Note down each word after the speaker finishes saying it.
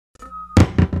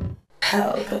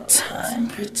Pelpa time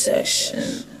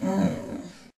protection. When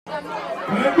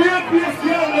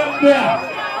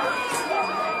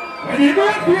you go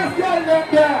to your girl them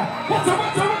there, what's up,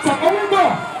 how we go?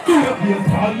 Do you feel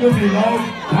how you belong,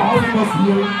 how you must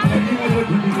feel, and you will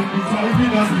be in the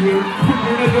driving of you. You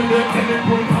will never let any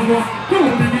point come up, you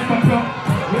will be in the top.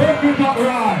 Work it up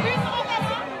right.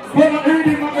 When I'm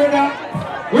reading my brother,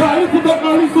 right, listen up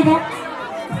now, listen up.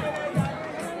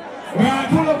 Right,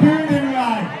 pull up reading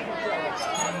right.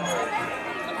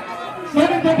 Send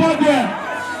it to budget.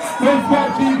 Don't start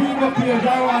TV up here,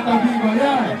 I want to be go,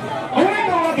 yeah. Oh, we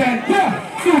go again, yeah.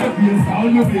 Do the feels how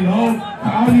you belong,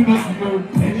 how you must feel.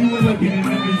 Anyone looking in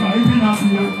me, driving up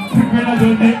you. When I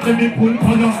don't let them in full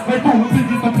color, I don't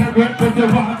think it's a parent, but they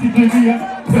want to be here.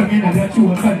 Tell me that you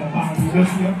are kind of bad, you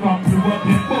just hear from you, but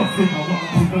then busting I want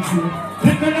to the fear.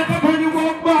 Take a look at when you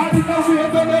walk bad, it's a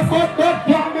way to let but that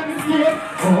young and it's here.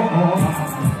 Oh.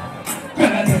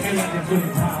 Can I take a look at you?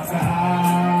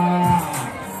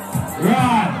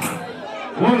 Right.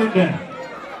 Hold it there.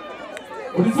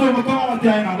 What is over call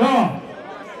China, no?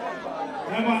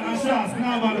 Never a chance,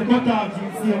 now about the cut off you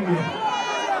see him here.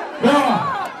 No.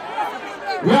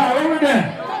 Right, over there.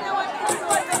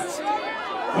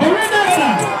 Over there.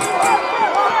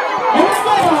 Over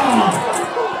there.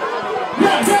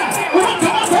 Yeah.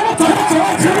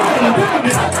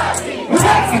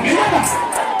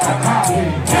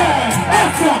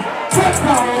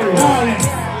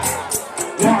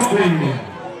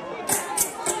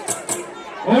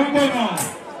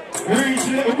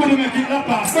 We're going to make it up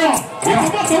fast. No.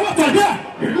 What? Yeah.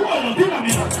 You are not doing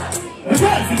it. The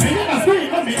guys in the screen,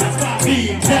 let me ask me.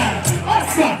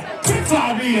 Ask it's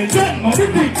not real. Then, my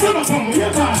big son of some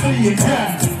you're not being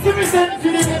there. Give me sense to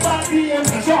the body and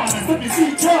the shot and let me see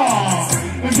you.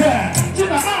 Yeah. To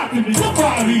the heart of me, your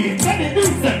body. Let it do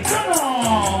sense.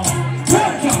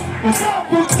 Watch out. The top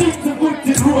put things and put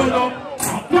it roll up.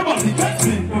 Come on, the best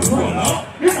thing to roll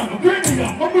up. You're not going to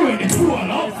I'm going to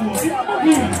roll up.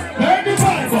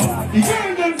 The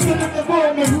girl them set up the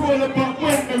ball, me roll up and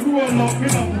when me roll up, me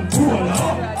not roll up.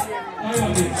 I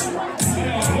on this.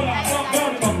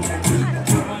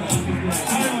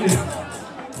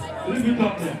 Leave it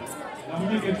up there. I'm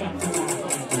going to get that.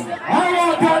 I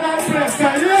want that place,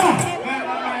 say yeah.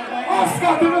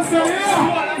 Oscar to the say yeah.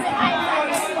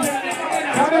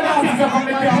 Come on, Oscar from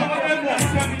the camp.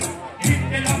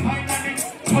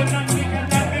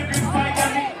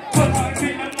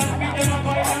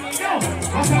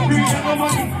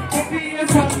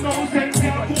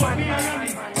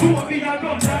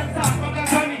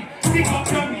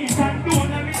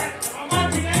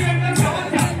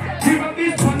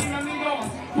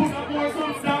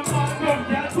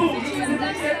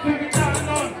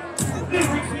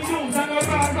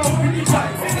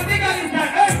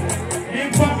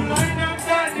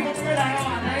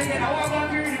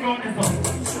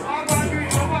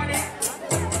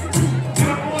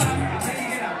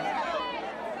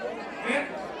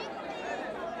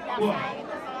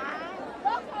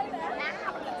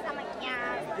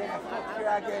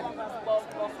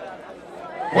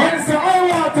 When it's the I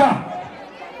WAATA,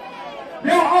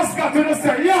 yo, Oscar to the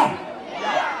say, yeah.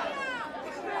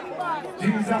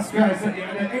 Jesus Christ,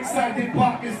 the exciting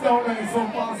part is down there, so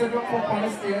far, so don't pop on the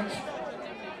stage.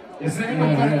 You see,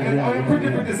 I'm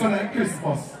pretty so like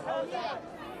Christmas.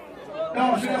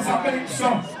 No, she does a big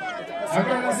show. I'm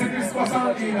going to see Christmas on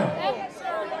the dinner.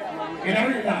 In a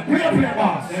real life, play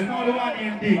boss. There's no the one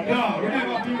named Dick, no, we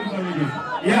never do this already.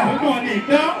 Yeah, we go Dick,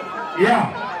 no?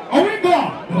 Yeah. Oh, we go.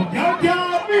 No, y'all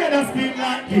can't be the spin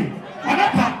like him. And a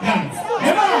pop dance.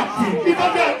 Never acting. If a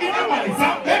girl in the money,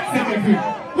 some next everything.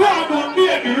 Go on, don't be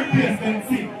a replacement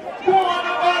scene. Go on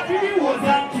about the was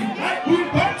acting like we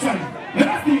virtually.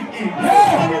 Let's see him.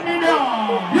 Yeah.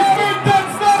 Yeah,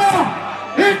 Intence now.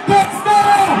 Intence now.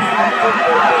 Yeah.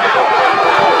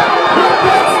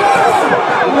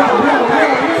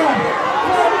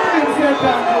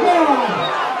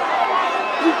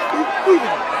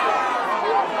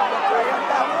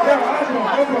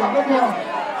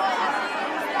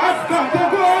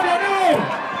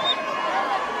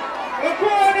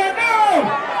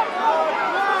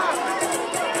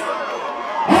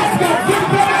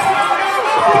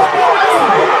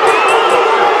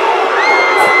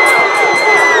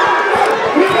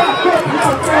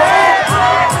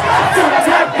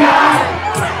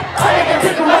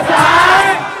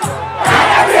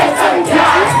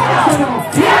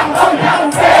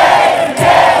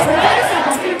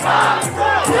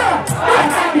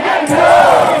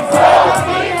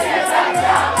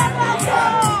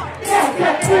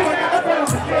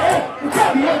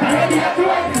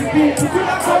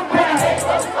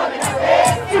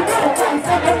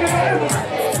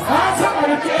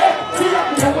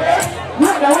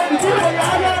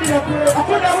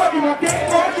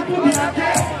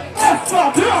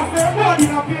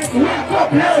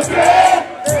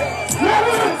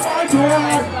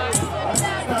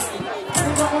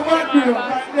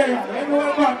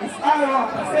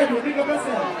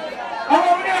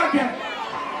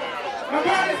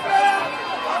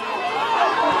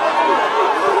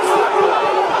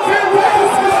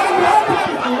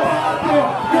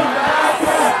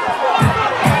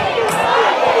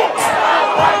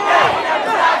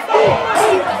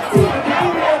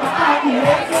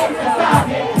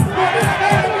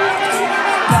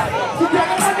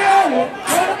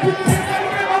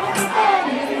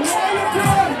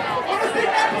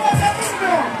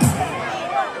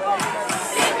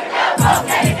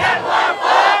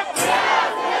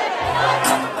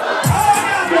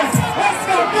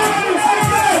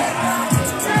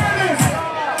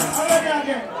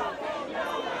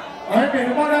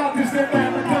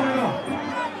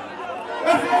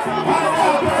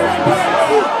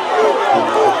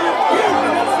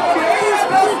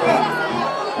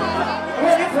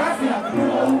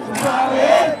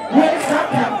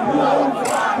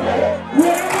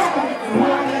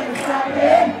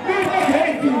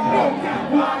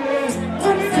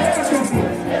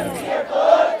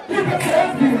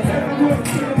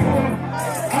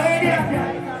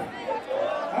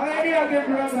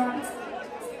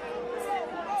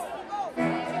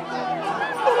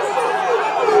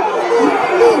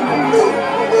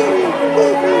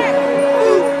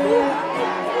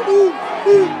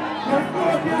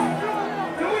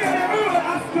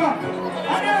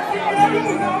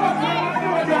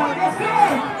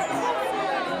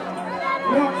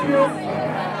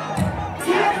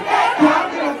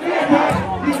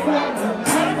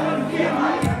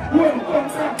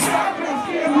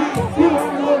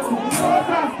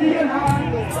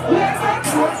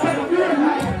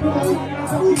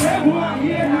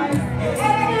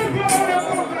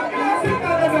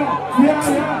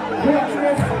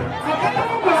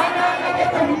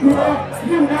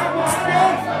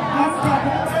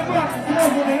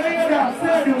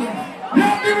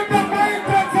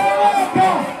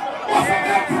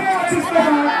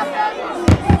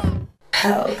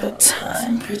 Pelpa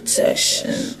time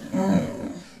protection.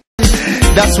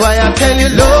 That's why I tell you,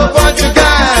 love what you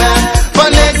got. For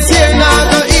next year,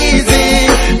 not go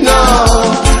easy. No,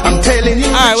 I'm telling you.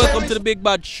 Alright, welcome to the Big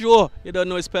Bad Show. You don't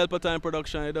know it's Pelpa Time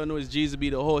Production. You don't know it's Jeezy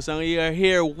B, the host. And we are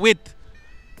here with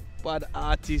bad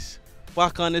artists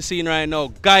back on the scene right now.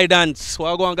 Guidance.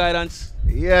 What go on, Guidance?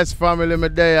 Yes, family, me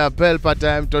there. Pelpa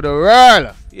Time to the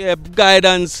world. Yeah,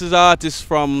 Guidance is an artist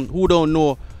from, who don't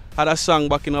know, had a song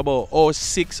back in about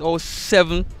 06,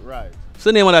 07. Right. What's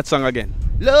the name of that song again?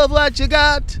 Love what you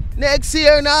got. Next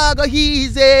year, not go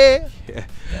easy. Yeah.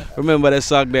 Remember that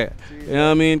song there. You know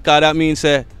what I mean? Because that means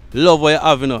love what you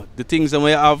have, you know. The things that you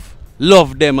have,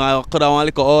 love them. I could have one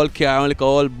like old car, one like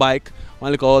old bike,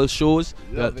 one like old shoes.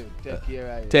 Love it. Take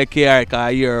care of it. Take care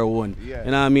because you're one. Yeah.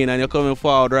 You know what I mean? And you're coming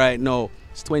forward right now.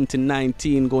 It's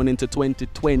 2019 going into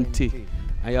 2020.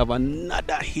 I have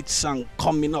another hit song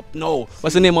coming up now.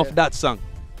 What's the name of that song?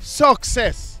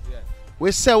 Success. Yeah.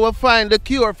 We say we find the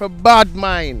cure for bad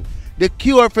mind. The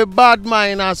cure for bad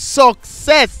mind is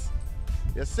success.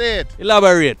 You see it?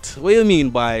 Elaborate. What do you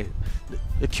mean by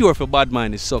the cure for bad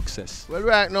mind is success? Well,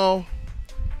 right now,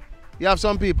 you have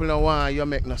some people that want you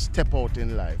make no step out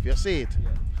in life. You see it? Yeah.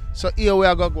 So here we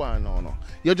are going on now.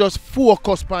 You just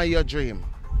focus on your dream.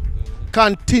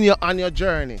 Continue on your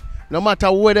journey. No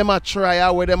matter where them try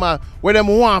or where them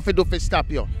want to do to stop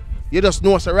you. You just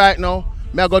know so right now,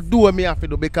 I go do what I have to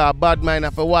do because bad mind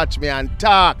have to watch me and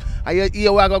talk. And you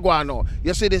hear where I go on now.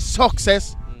 You see the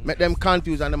success, make them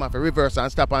confused and them have to reverse and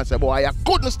stop and say, boy, I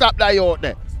couldn't stop that you out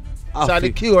there. So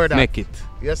the cure that. Make it.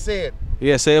 You see it?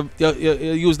 Yeah, so you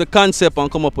use the concept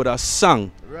and come up with a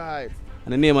song. Right.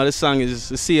 And the name of the song is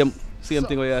the same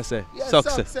thing what you say. Yeah,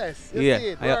 success. You see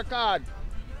it. Work hard.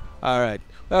 Alright.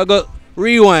 Well, I got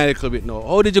rewind a little bit now.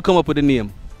 How did you come up with the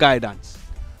name Guidance?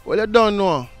 Well, you don't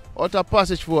know. Out of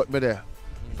passage for me there.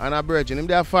 And a virgin, him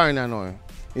there foreigner now.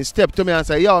 He stepped to me and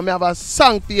said, yo, me have a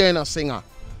song for you, a singer.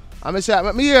 And I said,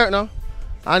 let me hear it now.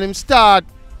 And him start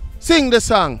sing the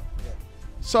song. Yeah.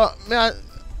 So I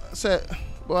said,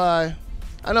 boy,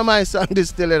 I know my song this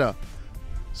still, you know.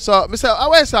 So I said,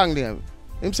 what song name?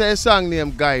 Him say song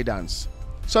name Guidance.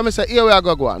 So I said, here we are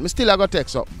go on. I still I go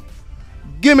text up.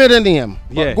 Give me the name.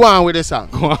 Yeah. Go on with the song.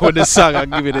 Go on with the song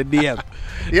and give me the name.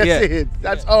 You see it?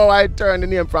 That's how I turned the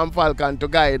name from Falcon to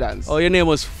Guidance. Oh, your name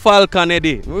was Falcon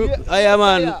Eddie. Yeah. I am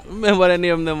man. Yeah. Remember the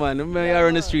name, the man. Remember you're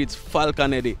on the streets,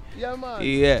 Falcon Eddie. Yeah, man.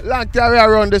 Yeah. Long time we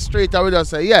around the street, I would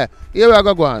just say, yeah, here we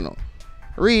go on now.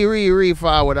 Re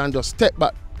forward and just step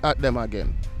back at them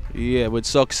again. Yeah, with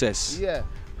success. Yeah.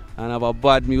 And have a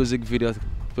bad music video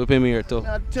to premiere too.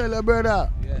 I tell you, brother,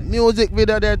 music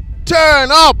video that turn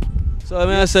up. So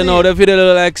I say now the video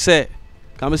look like say,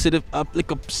 can we see the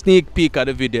like a sneak peek of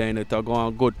the video in it are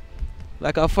going good.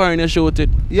 Like a foreigner shoot it.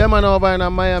 Yeah man, over in the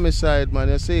Miami side man,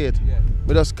 you see it? Yeah.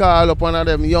 Me just call up one of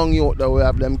them young youth that we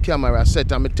have them camera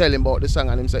set and me tell him about the song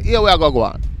and him say, here we are go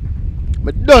on.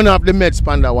 Me done have the med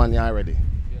span that one here already.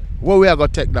 Yeah. Where we are go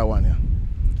take that one here.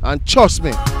 And trust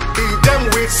me. Beat them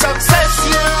with success,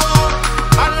 you,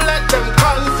 and let them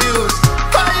confuse.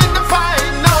 Fight the fight,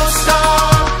 no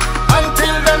stop,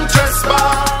 until them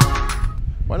trespass.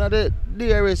 One of the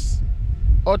dearest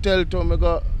hotel to me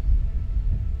go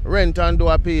rent and do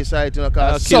a piece site, you know,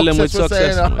 cause kill them with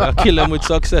success. Saying, you know? Kill them with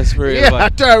success for real. Yeah,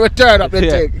 turn up the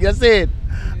thing. You see it?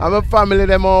 I'm a family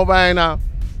them over in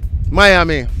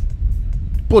Miami.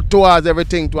 Put towards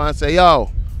everything to and say, yo,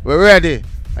 we're ready.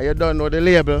 And you don't know the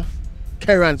label,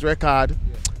 Karen's record.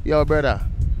 Yeah. Yo, brother,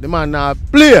 the man now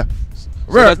play.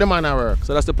 Work, the man now work.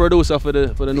 So that's the producer for the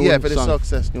new song? Yeah, for the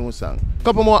success new song.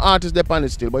 Couple more artists they on it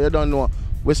still, but you don't know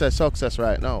we say success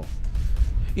right now.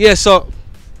 Yeah, so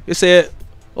you say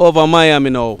over Miami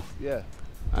now. Yeah.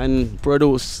 And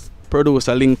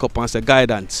producer link up and say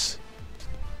guidance.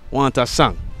 Want a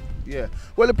song. Yeah.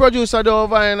 Well the producer do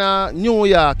over in New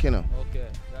York, you know. Okay.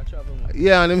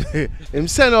 Yeah, and him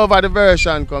send over the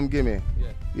version come give me. Yeah.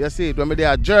 You see it when me there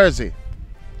at Jersey.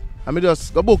 And me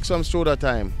just go book some studio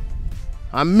time.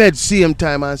 And med same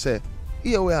time and say,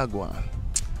 here we are going.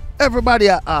 Everybody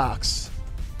asks,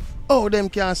 oh them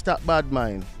can't stop bad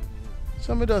mind.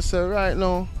 So me just say right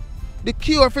now, the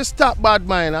cure for stop bad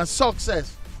mind and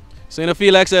success. So you don't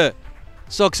feel like say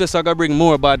success are gonna bring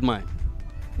more bad mind?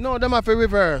 No, them have to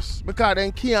reverse because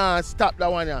them can't stop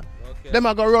that one here. Okay. Them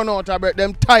are gonna run out of breath,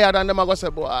 them tired and them are gonna say,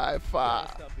 boy,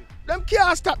 fuck. Them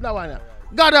can't stop that one here.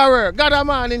 God a work, God a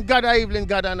morning, God a evening,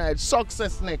 God a night.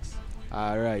 Success next.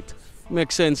 Alright.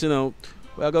 Makes sense, you know.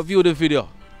 We are gonna view the video.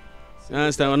 You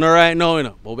understand? We're not right now, you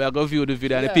know, but we are gonna view the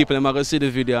video and the people them are gonna see the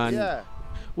video and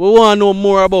we want to know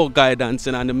more about guidance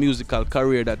and the musical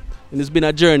career that and it's been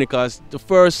a journey because the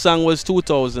first song was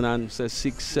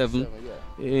 2006, 7.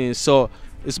 Yeah, so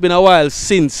it's been a while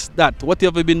since that. What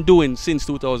have you been doing since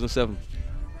 2007?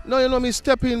 No, you know me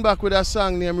stepping back with a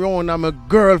song named Round and my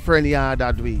girlfriend yeah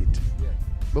that do it. Yeah.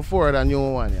 Before the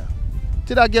new one, yeah.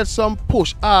 Till I get some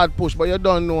push, hard push, but you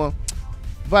don't know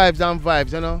vibes and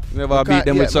vibes, you know. Never beat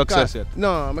them with success yet.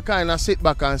 No, I kind of sit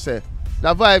back and say,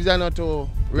 the vibes are not too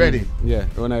ready. Yeah,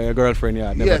 when your girlfriend,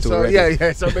 yeah, never too so, ready.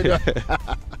 Yeah, so me just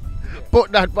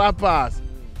put that for pass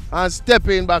and step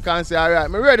in back and say, all right,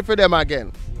 I'm ready for them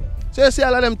again. Yeah. So you see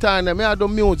all of them time, I do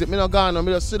music, I don't go on, I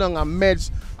just sit down and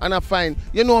meds and I find,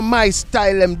 you know, my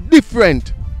style them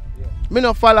different. Yeah. I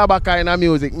don't follow back in the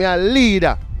music, I'm a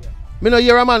leader. Yeah. I don't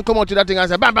hear a man come out to that thing and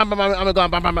say, bam, bam, bam, bam, I'm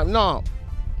going, bam, bam, bam. No,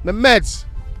 my meds.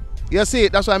 You see,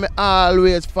 that's why I'm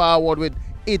always forward with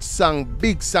each song,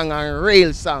 big song and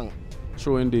real song.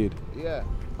 True indeed. Yeah.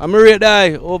 I'm a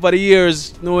die over the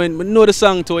years, know the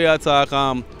song to you talk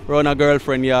around a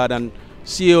girlfriend yard and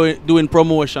see you doing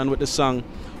promotion with the song.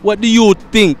 What do you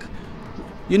think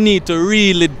you need to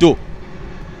really do,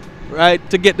 right,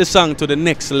 to get the song to the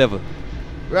next level?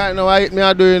 Right now, what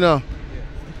I do, you know?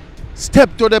 Yeah.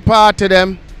 Step to the party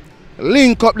them,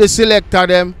 link up the selector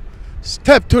them,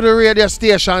 step to the radio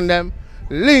station them,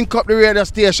 link up the radio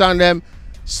station them,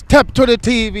 step to the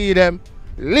TV them,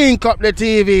 link up the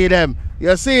TV them.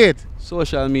 You see it?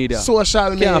 Social media. Social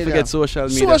media. Can't forget social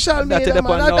media. Social media,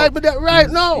 man. That right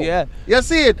now. Yeah. You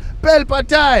see it? Pelpa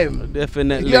time.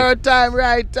 Definitely. Your time,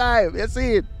 right time. You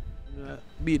see it?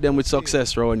 Beat them with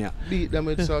success, round here. Beat them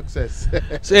with success.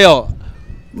 So yo,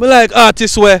 me like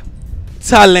artists were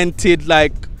talented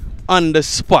like on the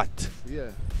spot. Yeah.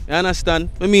 You understand?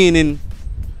 I mean,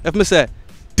 if me say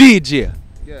DJ,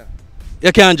 yeah,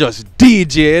 you can't just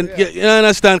DJ. Yeah. You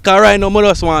understand? Cause right now I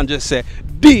just want to just say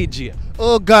DJ.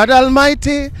 Oh God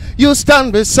Almighty, you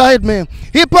stand beside me.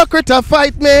 Hypocrite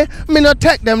fight me, me not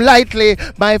take them lightly.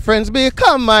 My friends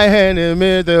become my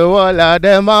enemy, the wall of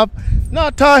them up.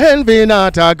 Not a envy,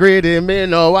 not a greedy, me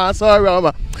no want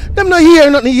sorrow. Them no hear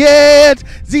nothing yet.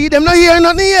 See them no hear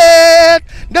nothing yet.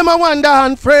 Them a wonder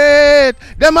and fret.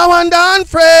 Them a wonder and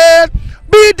fret.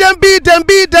 Beat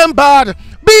them bad.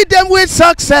 Beat them with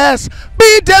success.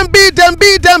 Beat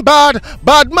them bad.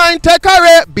 Bad mind take a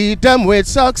rate. Beat them with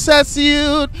success,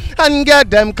 youth, and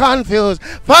get them confused.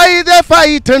 Fight the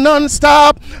fight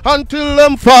non-stop until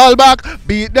them fall back.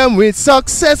 Beat them with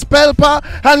success, Pelpa,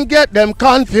 and get them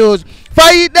confused.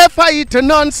 Fight the fight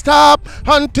non-stop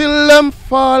until them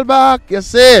fall back. You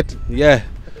see it? Yeah.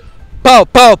 Pow,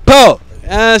 pow, pow. You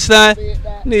understand?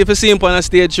 Need to see him on a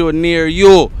stage show near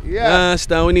you. Yeah. You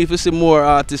understand? We need to see more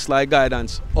artists like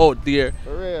Guidance out there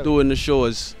doing the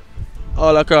shows.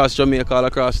 all across Jamaica, all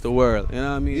across the world. You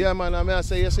know what I mean? Yeah, man, I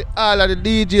say, you see, all of the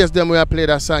DJs them we play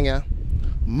that song, yeah.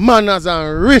 Manners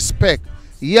and respect,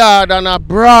 yard and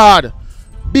abroad.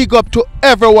 Big up to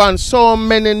everyone. So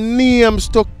many names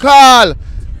to call.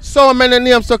 So many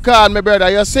names to call, my brother.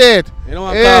 You see it? You know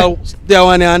what call that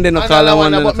one and then call that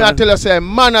one. But me I tell you, say,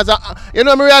 manners and, you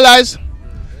know me realize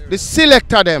the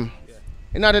selector them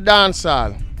in the dance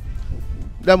hall.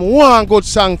 Them want good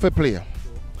song for play.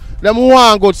 Them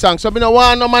want good song. So me no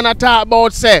want no man to talk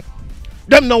about say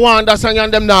them no want that song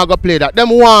and them not go play that.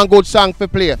 Them want good song for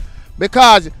play.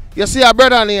 Because you see a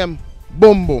brother named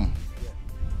Boom Boom.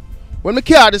 When me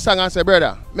hear the song and say,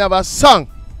 brother, me have a song.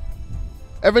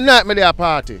 Every night me there a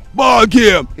party. Ball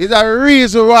game. It's a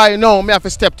reason why now me have to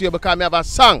step to you because me have a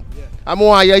song. I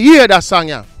want you to hear that song,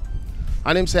 yeah.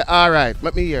 And him say, alright,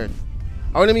 let me hear it.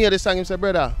 And when him hear the song, him say,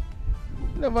 brother,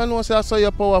 you never know say I saw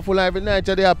you powerful every night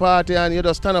you there a party and you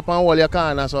just stand up and hold your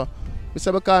corner. So me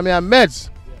say because me a meds.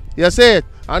 You see it?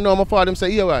 I know my father him say,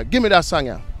 here what, give me that song,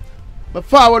 yeah. Me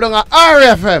forward on a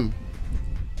RFM.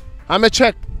 And me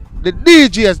check the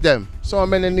DJs them. So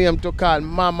many names to call.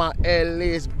 Mama,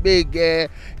 Ellis, Big Air,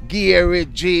 Gary,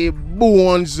 G,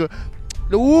 Bones. The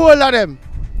whole of them.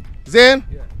 Then?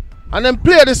 Yeah. And then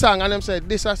play the song and them say,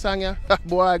 this a song, yeah.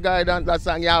 Boy, guy, that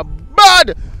song, yeah.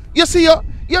 Bad! You see,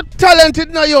 you're talented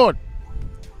now, youth.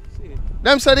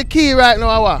 Them say the key right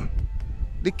now, what?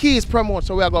 The key is promote,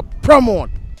 so we are going to promote.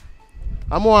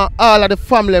 I want all of the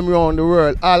family around the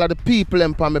world, all of the people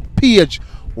on my page.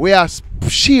 We are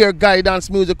share guidance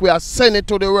music, we are sending it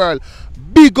to the world.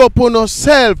 Big up on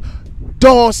yourself.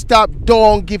 Don't stop,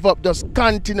 don't give up, just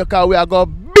continue because we are going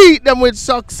to beat them with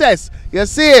success. You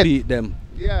see it? Beat them.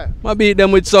 Yeah. I beat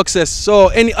them with success. So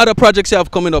any other projects you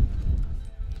have coming up?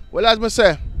 Well, as I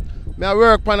say, I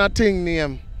work on a thing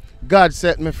named God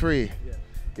Set Me Free.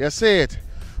 Yeah. You see it?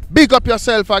 Big up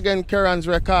yourself again, Karan's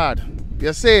record.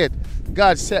 You see it?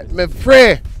 God set me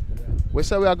free. We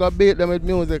say we are going to beat them with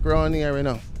music around here, you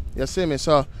know. You see me?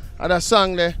 So, and a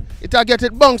song there, it'll get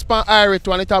it bounce pan Irish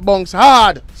and it'll bounce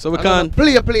hard. So we can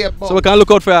play. So we can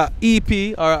look out for an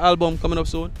EP or an album coming up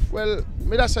soon? Well,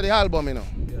 me that's the album, you know.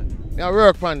 Yeah. I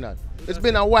work on that. It's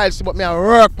been a while, but me I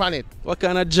work on it. What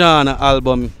kind of genre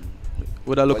album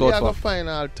would I look out for? I find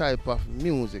all type of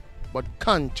music, but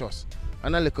conscious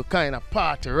and a little kind of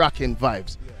party rocking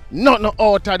vibes. Yeah. Not no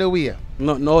out of the way.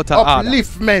 Not no out of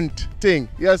upliftment thing.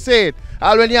 You see it?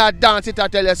 All when you dance it, I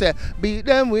tell you, say, beat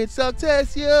them with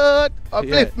success, youth.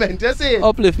 Upliftment, you see it?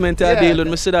 Upliftment, you deal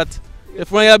with. I see that.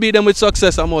 If when you beat them with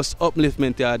success, I must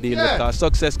upliftment you deal with. Because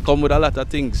success come with a lot of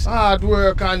things. Hard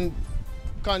work and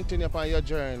continue upon your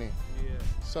journey.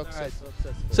 Yeah. Success.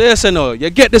 Right, so yes or no, you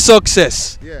get the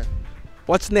success. Yeah.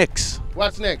 What's next?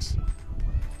 What's next?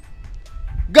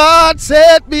 God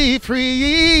set me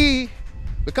free,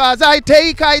 because I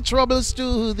take troubles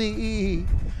to thee.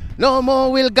 No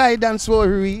more will guidance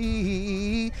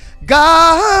worry.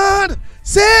 God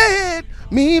set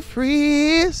me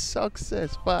free.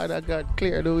 Success, Father God,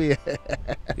 clear the way.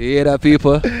 You hear that,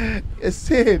 people? You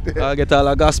see it? I'll get all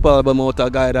the gospel album out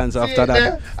of guidance after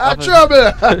that.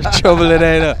 Trouble. Trouble in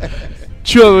there.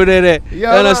 Trouble in there. You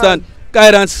understand? Man.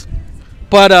 Guidance,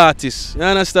 bad artist. You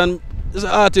understand? It's an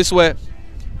artist where,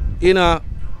 you know,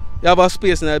 you have a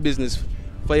space in that business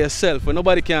for yourself where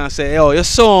nobody can say, oh, you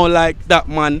sound like that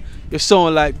man, you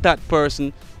sound like that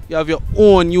person. You have your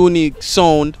own unique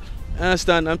sound. You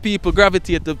understand? And people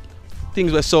gravitate to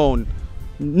things that sound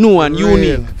new and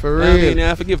unique. For real. I mean, you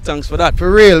have to give thanks for that.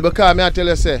 For real, because I tell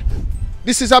you, say,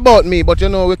 this is about me, but you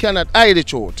know, we cannot hide the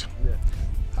truth. Yeah.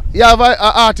 You have an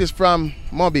artist from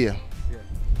Mobile. Yeah.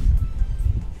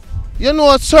 You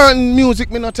know, certain music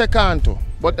me not take on to,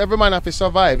 but every man have to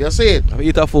survive. You see it?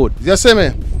 Eat a food. You see me?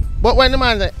 But when the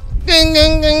man say, ding,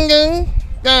 ding, ding, ding,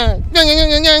 ding, ding,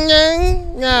 ding, ding,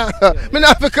 ding, yeah, me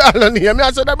not have to call on him. I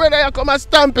said, brother, you come and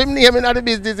stamp him name in the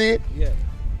business, eh? Yeah.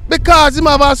 Because him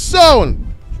have a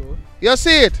sound. True. You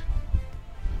see it?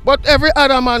 But every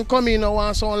other man come in and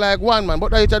want sound like one man.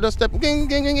 But I just step, ding,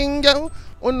 ding, ding, ding, ding.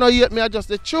 Oh no, yet me adjust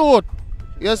the truth.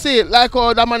 You see it? Like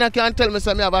how the man can tell me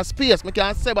say me have a space. Me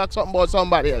can say back something about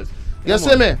somebody else. You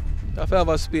see me? If you have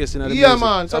a space in the yeah, music,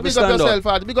 man. So big up yourself,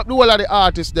 Art. Big up the whole of the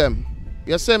artists, them.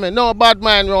 You see me? No bad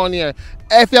mind around here.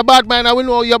 If you're bad mind, I will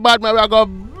know you're bad mind. We're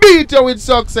going to beat you with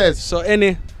success. So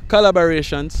any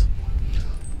collaborations?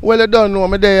 Well, you don't know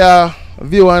me. They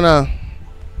view and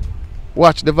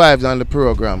watch the vibes on the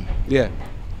program. Yeah.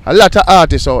 A lot of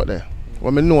artists out there.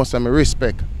 When I know some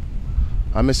respect.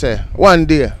 And I say, one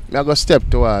day, I'm going to step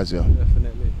towards you.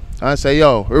 Definitely. And say,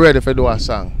 yo, we're ready for do a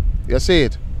song. You see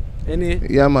it? Any?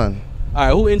 Yeah, man.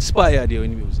 Alright, who inspired you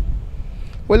in music?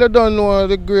 Well, you don't know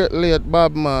the great late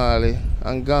Bob Marley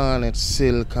and Garnet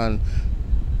Silk and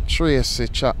Tracy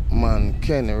Chapman,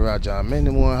 Kenny Roger,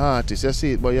 many more artists. You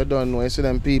see it, but you don't know. You see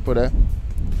them people there?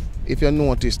 If you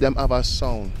notice, them have a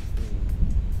sound.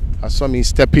 And some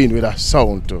step in with a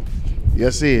sound too.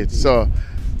 You see it? So,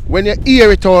 when you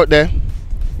hear it out there,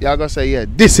 you're going to say, yeah,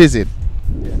 this is it.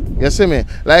 You see me?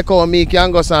 Like how me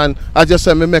can go and I just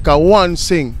say me make a one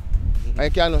sing. I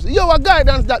can say, yo, a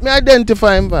guidance that me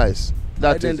identify him voice.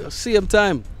 That is. Same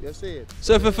time. You see it?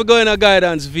 So if you go in a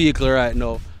guidance vehicle right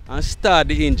now and start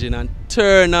the engine and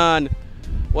turn on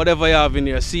whatever you have in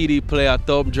your CD player,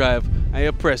 thumb drive, and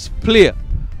you press play,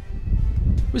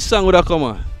 which song would that come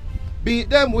on? Beat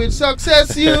them with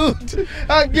success, youth,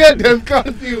 and get them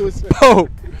confused. Oh,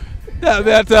 that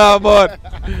me I talk about.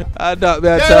 That me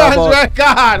I talk about.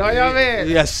 Record, what you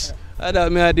mean? Yes.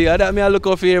 That me I do. That me I look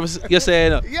out for you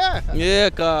saying. Yeah.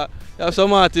 Yeah, cause you have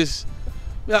some artists.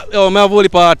 Yo, I have only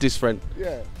artists, friend.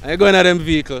 Yeah. And you go in them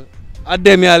vehicle, and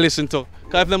them I listen to.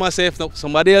 Cause if them say if no,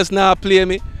 somebody else now play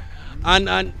me, and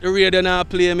the radio now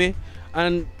play me,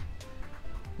 and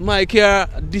my car,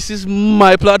 this is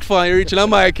my platform. You're reaching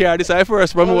on my car. This is my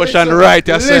first promotion, right?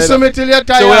 Listen me till you're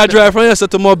tired. So when I drive from here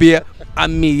to Mobile,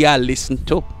 and me I listen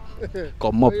to.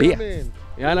 Come up here.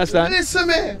 You understand? Listen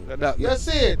me. You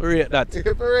see it? Rate that.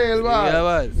 For real, man. Yeah,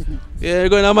 man. Yeah, you're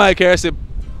going to my car, say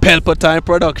Pelpa time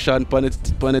production on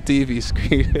the TV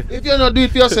screen. If you not do it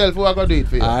for yourself, who are going to do it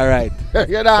for you? Alright.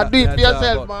 You not do it for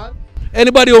yourself, man.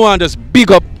 Anybody who want us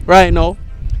big up right now?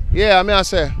 Yeah, I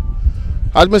say,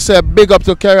 as me say, big up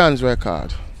to Karan's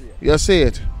record. You see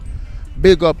it?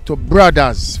 Big up to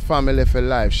Brothers Family for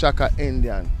Life, Shaka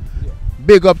Indian.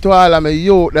 Big up to all of my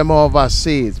youth them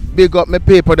overseas. Big up my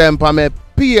people them on my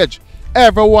page.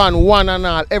 Everyone, one and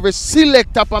all, every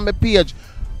selector on my page.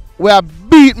 We are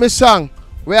beat me song.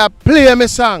 We are play me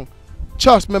song.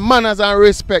 Trust me, manners and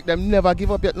respect. Them never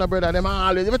give up yet, no brother. Them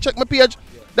always. If you check my page,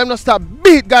 them not stop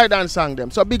beat guidance song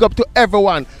them. So big up to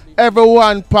everyone.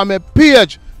 Everyone on my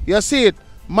page. You see it?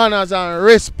 Manners and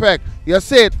respect. You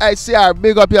see it? ICR,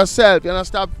 big up yourself. You know,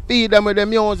 stop feed them with the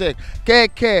music.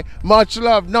 KK, much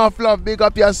love, enough love, big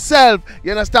up yourself.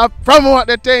 You know, stop promote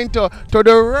the thing to the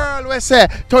world, we say.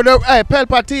 To the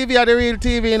Pelpa TV are the real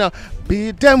TV, you know.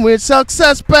 Beat them with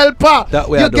success, Pelpa. That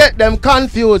way you get them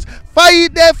confused.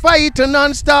 Fight, they fight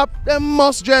non-stop. Them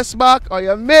must dress back. Oh,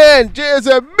 you mean,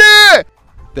 JZB.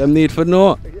 Them need for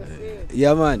know.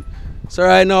 Yeah, man. So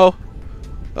right now,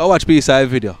 I watch B-side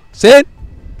video. See it?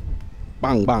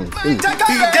 Bang, bang. Beat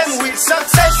them with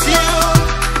success, you,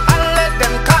 and let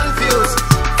them confused.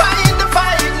 Fight the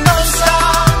fight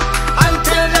non-stop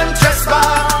until them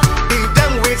trespass. Beat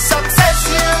them with success,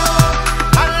 you,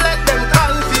 and let them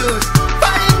confused.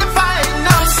 Fight the fight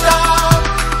non-stop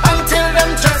until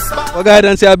them trespass. What guy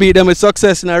don't say I beat them with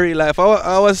success in a real life?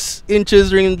 I was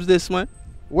inches rings this, man.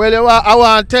 Well, I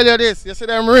want to tell you this. You see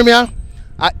them rim here?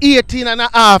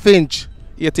 18.5 inch.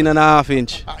 18.5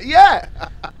 inch. Yeah.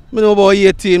 I know about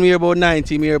 18, me hear about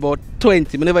 19, me hear about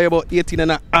 20. I never hear about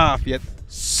 18.5 yet.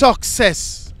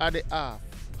 Success at the half.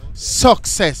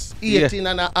 Success.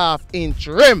 18.5 inch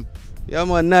rim. Yeah,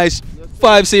 man, nice.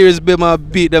 5 series bima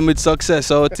beat them with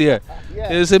success out here.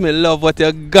 Yeah. You see me love what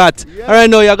you got. Yeah. Alright,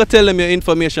 now you got to tell them your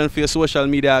information for your social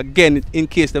media again in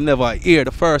case them never hear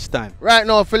the first time. Right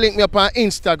now, if you link me up on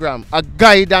Instagram, a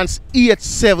guidance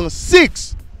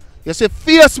 876. You see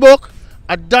Facebook,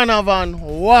 a Donovan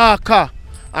Walker.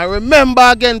 And remember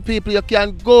again, people, you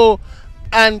can go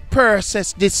and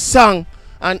purchase this song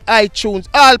on iTunes,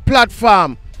 all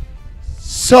platform.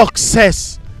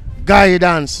 Success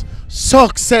Guidance.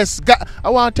 Success. I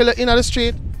want to tell you in the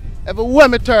street, everywhere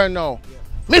me turn now.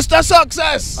 Mr.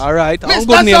 Success. Alright,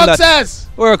 Mr. Success.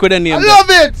 Work with the name. I love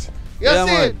it. You Yeah,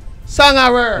 see man. it? Song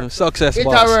I work. Success, It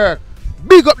boss. a work.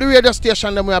 Big up the radio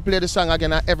station, then we play the song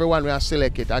again and everyone will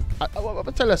select it. I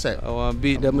tell you, say. I want to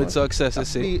beat them with success, you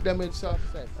see. Beat them with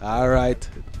success. Alright,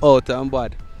 out and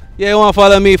bad. Yeah, you want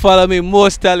to follow me,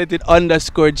 most talented _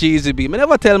 GZB. I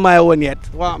never tell my own yet.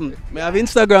 What happened? I have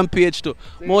Instagram page too.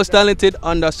 Most talented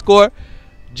 _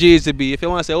 GZB. If you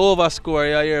want to say overscore,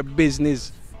 you're your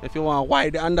business. If you want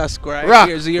wide underscore,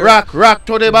 here's your rock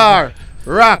to the bar.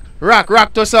 Rock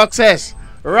to success.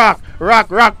 Rock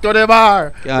to the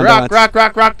bar.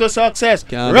 Rock to success.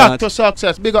 Rock to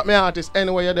success. Big up my artists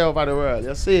anywhere you're there over the world.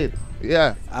 You see it?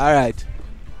 Yeah. Alright.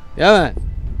 Yeah, man.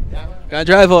 Can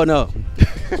drive out now.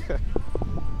 Beat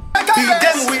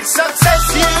them with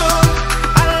success, you,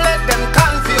 and let them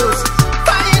confused.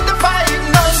 Fight the fight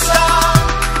non-stop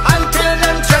until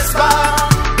them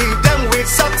trespass. Beat them with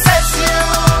success, you,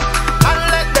 and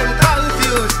let them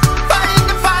confused. Fight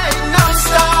the fight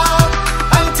non-stop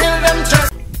until them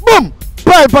trespass. Boom!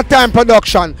 Pipe Pelpa Time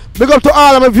Production. Big up to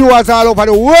all of my viewers all over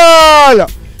the world.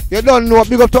 You don't know.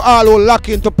 Big up to all who lock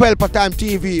into Pelpa Time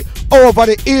TV over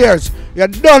the years. You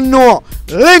don't know.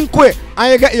 Link with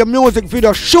and you get your music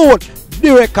video shoot,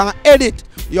 direct and edit.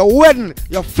 Your wedding,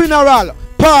 your funeral,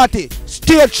 party,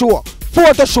 stage show,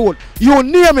 photo shoot, you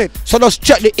name it. So just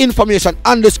check the information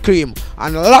on the screen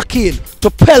and lock in to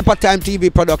Pelpa Time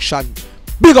TV Production.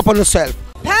 Big up on yourself.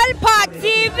 Pelpa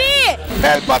TV!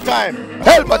 Pelpa Time!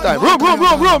 Pelpa Time! Room!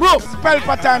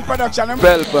 Pelpa Time Production.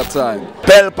 Pelpa Time.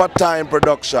 Pelpa Time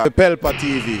Production. Pelpa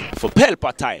TV. For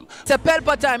Pelpa Time. It's a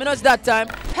Pelpa Time, you know it's that time.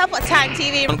 Pelpa Time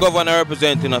TV. I'm governor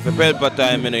representing of Pelpa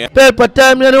Time, you know. Pelpa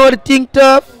Time, you know what the thing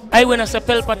tough? I when I say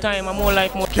Pelpa Time, I'm more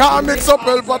like more. Can't mix up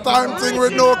Pelpa Time thing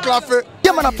with no coffee.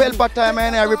 Yeah, man, a Pelpa Time,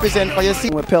 and I represent for you. See,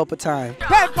 With Pelpa Time.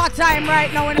 Pelpa Time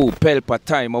right now. Oh, Pelpa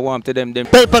Time, I want to them.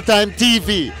 Pelpa Time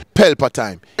TV. Pelpa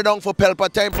Time. Down for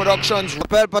Pelpa Time Productions.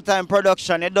 Pelpa Time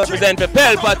Production. It does Present for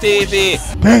Pelpa TV.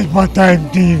 Pelpa Time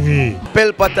TV.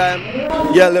 Pelpa Time.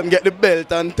 Yeah, let them get the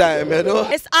belt on time, you know.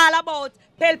 It's all about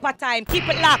Pelpa Time. Keep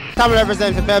it locked. Come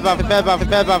represent for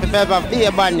Pelpa,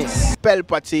 be badness.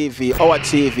 Pelpa TV, our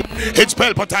TV. It's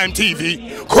Pelpa Time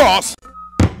TV. Cross.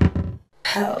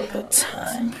 Pelpa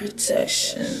Time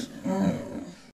Protection.